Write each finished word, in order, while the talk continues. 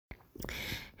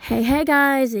Hey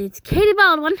guys, it's Katie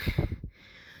Baldwin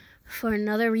for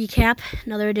another recap,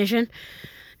 another edition.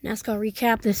 NASCAR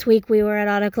recap. This week we were at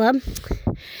Auto Club.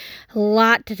 A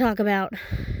lot to talk about.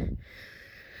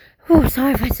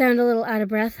 Sorry if I sound a little out of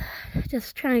breath.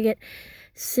 Just trying to get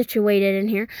situated in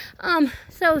here.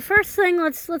 So the first thing,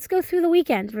 let's go through the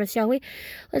weekend first, shall we?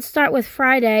 Let's start with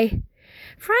Friday.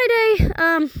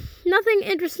 Nothing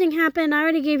interesting happened. I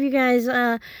already gave you guys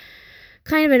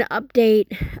kind of an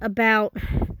update about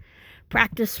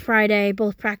practice Friday,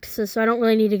 both practices, so I don't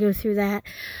really need to go through that.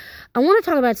 I want to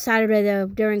talk about Saturday, though.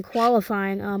 During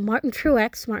qualifying, Martin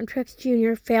Truex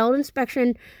Jr. failed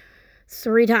inspection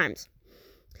 3 times.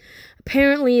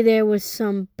 Apparently, there was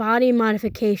some body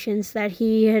modifications that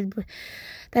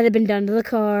had been done to the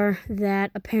car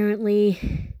that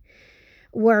apparently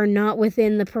were not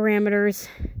within the parameters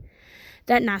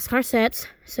that NASCAR sets.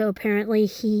 So apparently,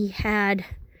 he had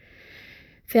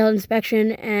failed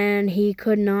inspection and he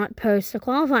could not post a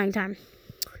qualifying time.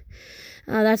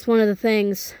 That's one of the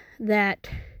things that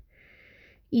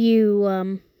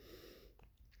that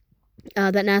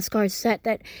NASCAR set,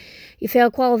 that you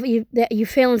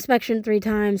fail inspection 3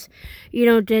 times, you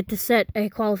don't get to set a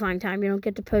qualifying time. You don't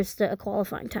get to post a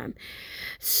qualifying time.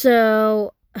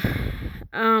 So,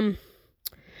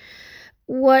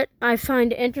 what I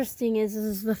find interesting is this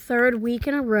is the 3rd week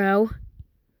in a row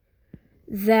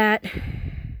that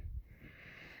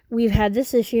we've had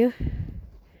this issue,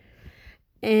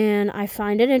 and I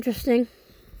find it interesting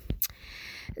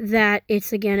that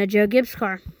it's again a Joe Gibbs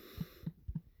car.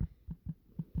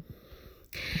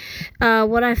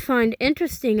 What I find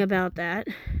interesting about that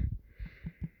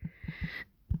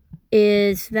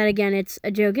is that, again, it's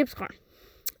a Joe Gibbs car.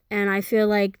 And I feel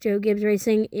like Joe Gibbs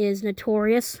Racing is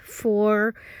notorious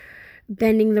for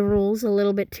bending the rules a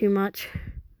little bit too much.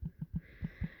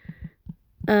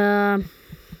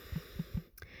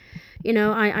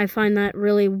 I find that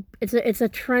really, it's a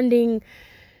trending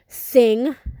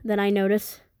thing that I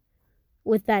notice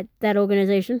with that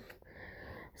organization.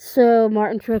 So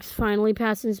Martin Truex finally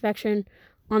passed inspection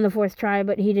on the 4th try,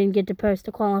 but he didn't get to post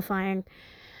a qualifying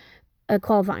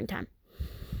time.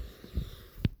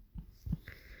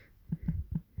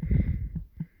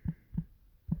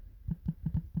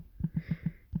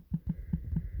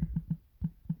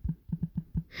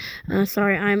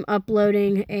 Sorry, I'm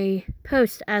uploading a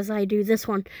post as I do this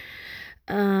one.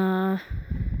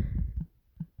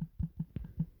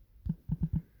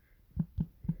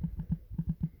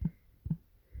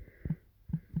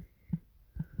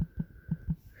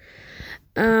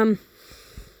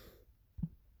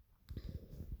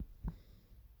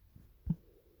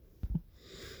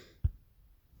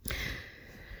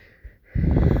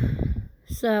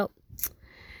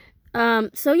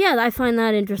 So yeah, I find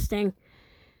that interesting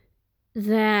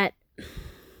that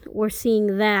we're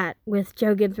seeing that with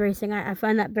Joe Gibbs Racing. I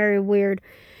find that very weird.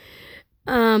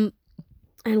 And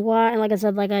like I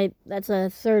said, that's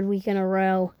a 3rd week in a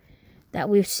row that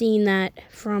we've seen that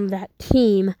from that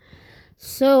team.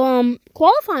 So,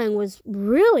 qualifying was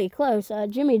really close.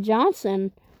 Jimmy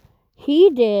Johnson, he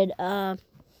was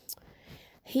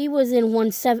in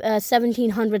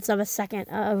 1700ths of a second,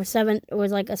 it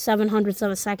was like a 700ths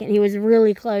of a second. He was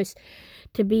really close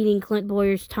to beating Clint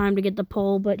Bowyer's time to get the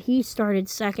pole, but he started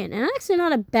 2nd. And actually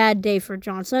not a bad day for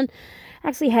Johnson.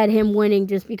 Actually had him winning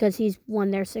just because he's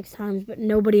won there 6 times, but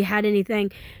nobody had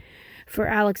anything for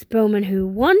Alex Bowman, who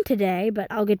won today, but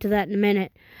I'll get to that in a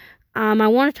minute. I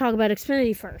want to talk about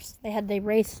Xfinity first. They had the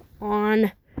race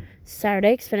on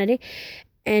Saturday, Xfinity,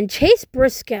 and Chase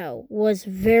Briscoe was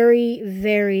very,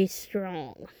 very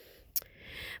strong.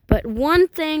 But one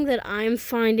thing that I'm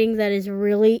finding that is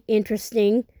really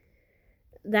interesting,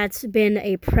 that's been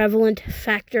a prevalent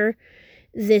factor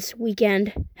this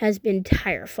weekend, has been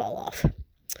tire fall off.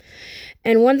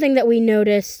 And one thing that we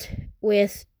noticed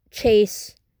with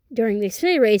Chase during the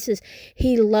Xfinity races,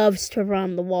 he loves to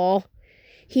run the wall.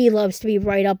 He loves to be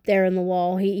right up there in the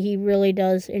wall. He really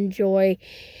does enjoy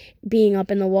being up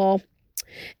in the wall.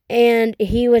 And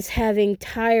he was having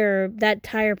that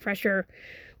tire pressure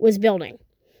was building.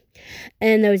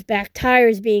 And those back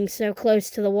tires being so close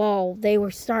to the wall, they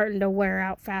were starting to wear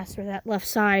out faster, that left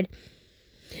side.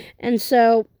 And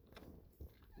so,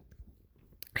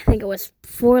 I think it was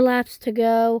 4 laps to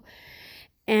go,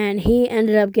 and he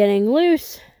ended up getting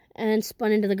loose and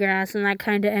spun into the grass, and that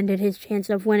kind of ended his chance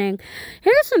of winning.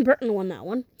 Harrison Burton won that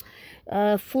one.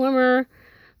 Former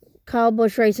Kyle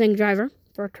Busch Racing driver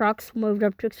for trucks, moved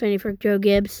up to Xfinity for Joe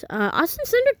Gibbs. Austin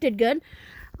Cindric did good.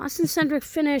 Austin Cindric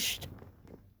finished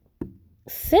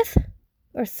 5th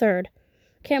or 3rd.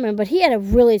 Can't remember, but he had a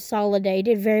really solid day. He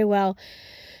did very well.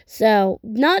 So,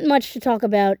 not much to talk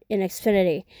about in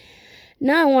Xfinity.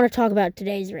 Now I want to talk about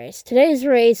today's race. Today's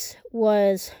race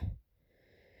was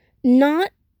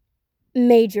not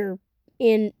major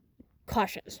in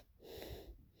cautions.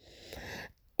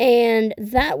 And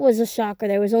that was a shocker.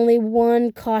 There was only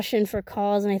one caution for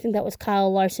cause, and I think that was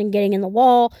Kyle Larson getting in the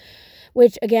wall,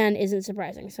 which, again, isn't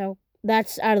surprising. So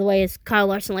that's out of the way, as Kyle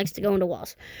Larson likes to go into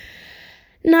walls.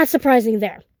 Not surprising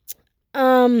there.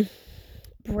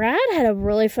 Brad had a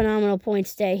really phenomenal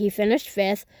points day. He finished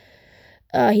 5th.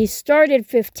 He started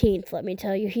 15th, let me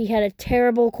tell you. He had a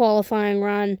terrible qualifying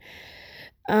run.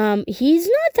 He's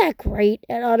not that great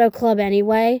at Auto Club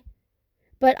anyway.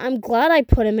 But I'm glad I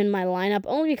put him in my lineup,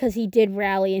 only because he did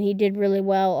rally and he did really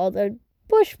well, although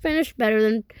Busch finished better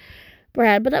than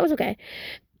Brad, but that was okay.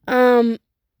 But,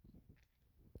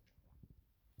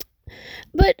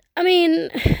 I mean,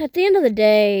 at the end of the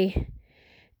day,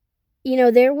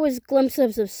 there was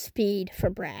glimpses of speed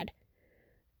for Brad.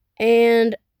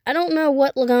 And I don't know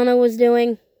what Logano was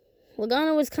doing.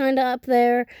 Logano was kind of up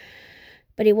there,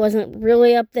 but he wasn't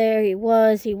really up there. He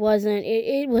wasn't.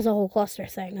 It was a whole cluster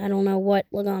thing. I don't know what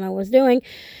Logano was doing.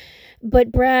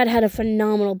 But Brad had a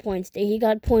phenomenal points day. He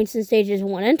got points in stages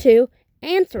 1 and 2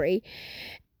 and 3.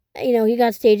 He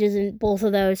got stages in both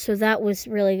of those, so that was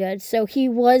really good. So he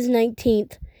was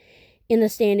 19th in the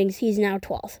standings. He's now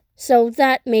 12th. So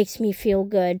that makes me feel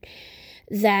good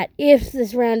that if the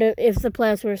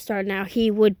playoffs were to start now, he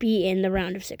would be in the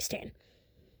round of 16.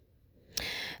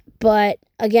 But,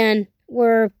 again,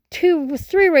 we're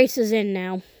 3 races in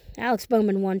now. Alex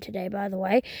Bowman won today, by the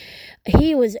way.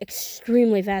 He was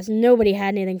extremely fast. Nobody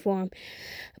had anything for him.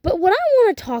 But what I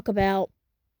want to talk about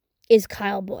is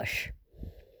Kyle Busch.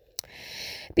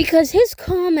 Because his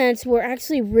comments were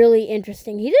actually really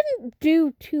interesting. He didn't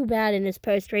do too bad in his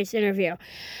post-race interview.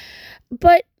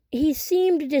 But he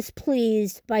seemed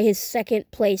displeased by his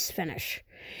second-place finish.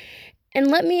 And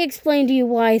let me explain to you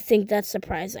why I think that's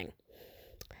surprising.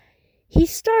 He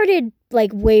started,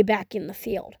 way back in the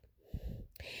field.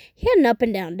 He had an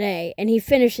up-and-down day, and he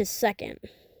finishes second.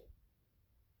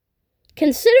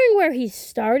 Considering where he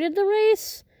started the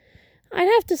race, I'd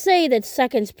have to say that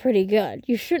second's pretty good.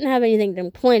 You shouldn't have anything to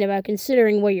complain about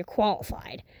considering where you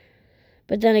qualified.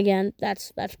 But then again,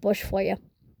 that's Busch for you.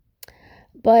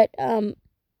 But,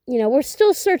 we're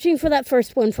still searching for that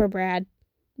first win for Brad.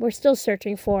 We're still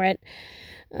searching for it.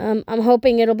 I'm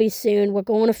hoping it'll be soon. We're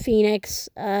going to Phoenix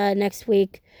next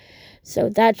week. So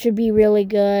that should be really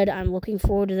good. I'm looking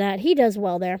forward to that. He does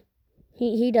well there.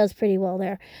 He does pretty well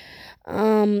there.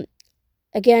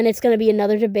 Again, it's going to be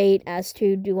another debate as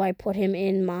to do I put him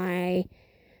in my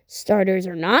starters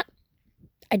or not.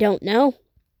 I don't know.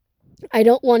 I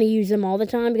don't want to use him all the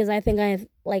time because I think I have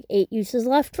 8 uses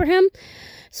left for him.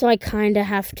 So I kind of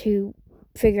have to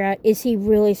figure out, is he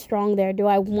really strong there? Do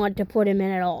I want to put him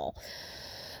in at all?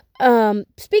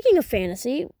 Speaking of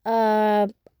fantasy,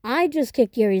 I just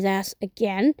kicked Gary's ass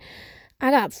again.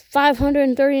 I got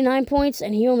 539 points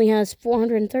and he only has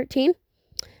 413.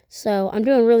 So I'm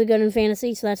doing really good in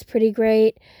fantasy, so that's pretty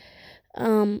great.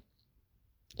 Other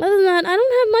than that, I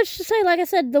don't have much to say. Like I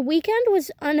said, the weekend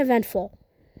was uneventful.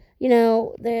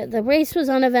 The race was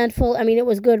uneventful. I mean, it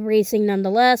was good racing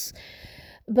nonetheless,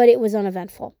 but it was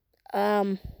uneventful.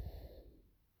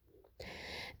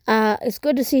 It's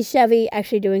good to see Chevy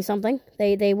actually doing something.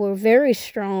 They were very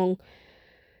strong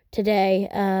today.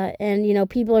 And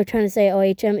people are trying to say, oh,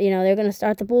 they're going to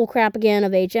start the bull crap again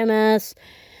of HMS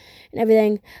and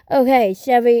everything. Okay,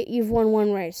 Chevy, you've won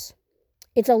 1 race.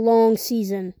 It's a long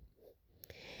season.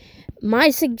 My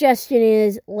suggestion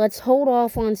is let's hold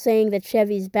off on saying that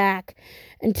Chevy's back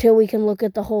until we can look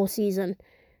at the whole season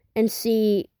and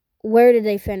see where did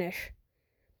they finish.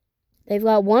 They've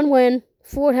got 1 win,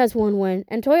 Ford has 1 win,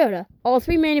 and Toyota. All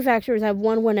 3 manufacturers have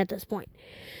 1 win at this point.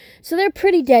 So they're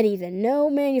pretty dead even. No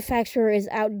manufacturer is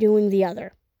outdoing the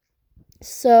other.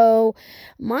 So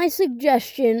my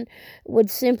suggestion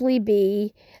would simply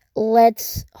be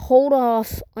let's hold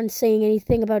off on saying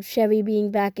anything about Chevy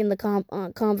being back in the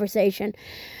conversation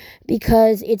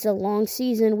because it's a long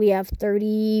season. We have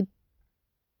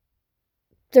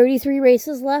 33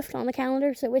 races left on the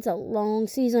calendar, so it's a long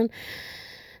season.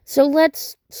 So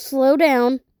let's slow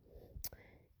down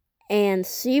and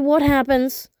see what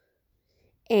happens,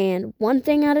 and one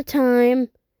thing at a time,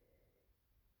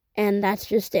 and that's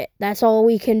just it. That's all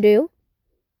we can do.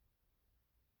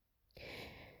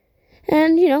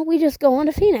 And, we just go on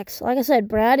to Phoenix. Like I said,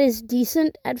 Brad is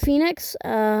decent at Phoenix.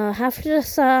 Have to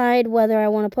decide whether I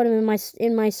want to put him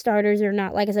in my starters or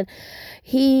not. Like I said,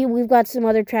 we've got some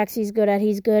other tracks he's good at.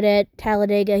 He's good at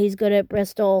Talladega. He's good at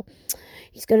Bristol.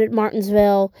 He's good at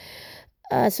Martinsville.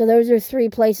 So those are 3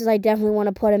 places I definitely want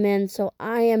to put him in. So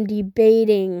I am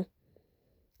debating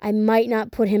I might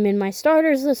not put him in my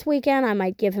starters this weekend. I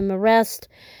might give him a rest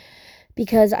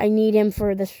because I need him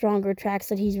for the stronger tracks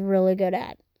that he's really good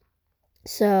at.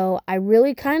 So I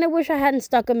really kind of wish I hadn't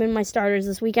stuck him in my starters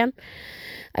this weekend.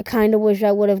 I kind of wish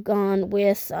I would have gone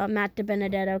with Matt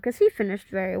DiBenedetto because he finished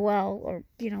very well. Or,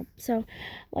 so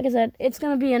like I said, it's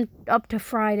going to be up to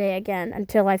Friday again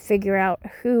until I figure out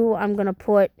who I'm going to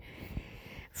put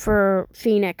for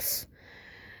Phoenix.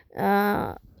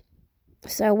 So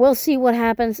we'll see what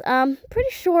happens.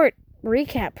 Pretty short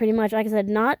recap, pretty much. Like I said,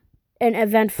 not an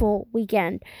eventful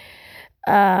weekend.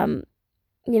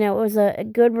 It was a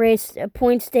good race, a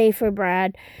points day for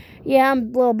Brad. Yeah, I'm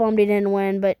a little bummed he didn't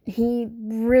win, but he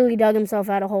really dug himself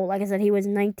out of a hole. Like I said, he was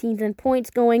 19th in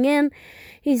points going in.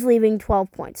 He's leaving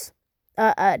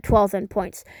 12th in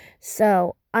points.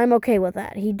 So I'm okay with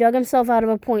that. He dug himself out of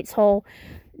a points hole.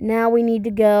 Now we need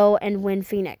to go and win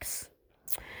Phoenix.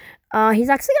 He's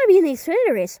actually going to be in the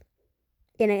Xfinity race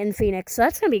in Phoenix, so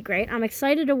that's going to be great. I'm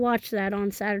excited to watch that on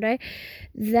Saturday.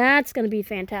 That's going to be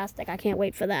fantastic. I can't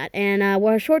wait for that. And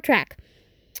we're a short track.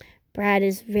 Brad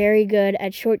is very good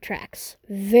at short tracks.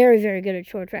 Very, very good at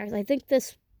short tracks. I think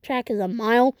this track is a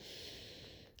mile.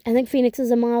 I think Phoenix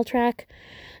is a mile track,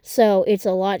 so it's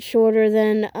a lot shorter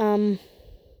than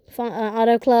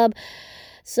Auto Club.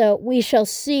 So we shall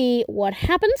see what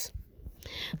happens.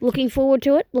 Looking forward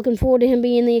to it. Looking forward to him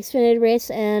being in the Xfinity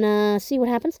race and see what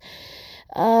happens.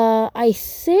 I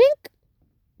think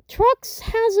Trucks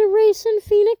has a race in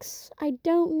Phoenix. I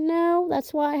don't know.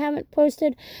 That's why I haven't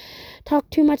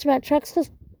talked too much about Trucks, because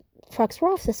Trucks were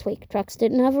off this week. Trucks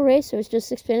didn't have a race. It was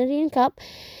just Xfinity and Cup.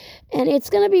 And it's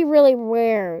going to be really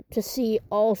rare to see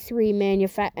all three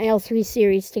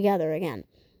series together again.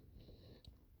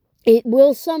 It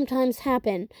will sometimes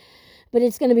happen, but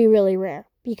it's going to be really rare,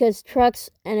 because Trucks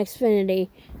and Xfinity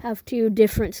have two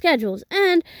different schedules.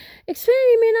 And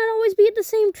Xfinity may not always be at the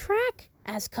same track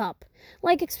as Cup.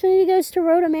 Like, Xfinity goes to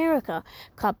Road America.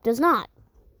 Cup does not.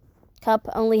 Cup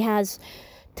only has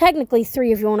technically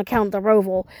 3 if you want to count the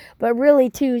Roval, but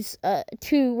really 2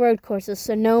 road courses,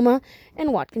 Sonoma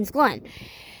and Watkins Glen.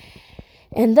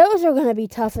 And those are going to be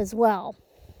tough as well.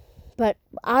 But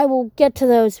I will get to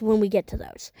those when we get to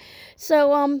those.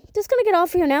 So, just going to get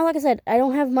off here now. Like I said, I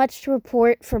don't have much to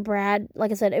report for Brad. Like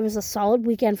I said, it was a solid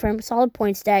weekend for him, solid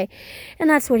points day, and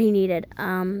that's what he needed.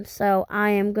 So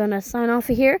I am going to sign off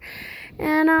of here,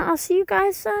 and I'll see you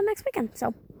guys next weekend.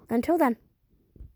 So, until then.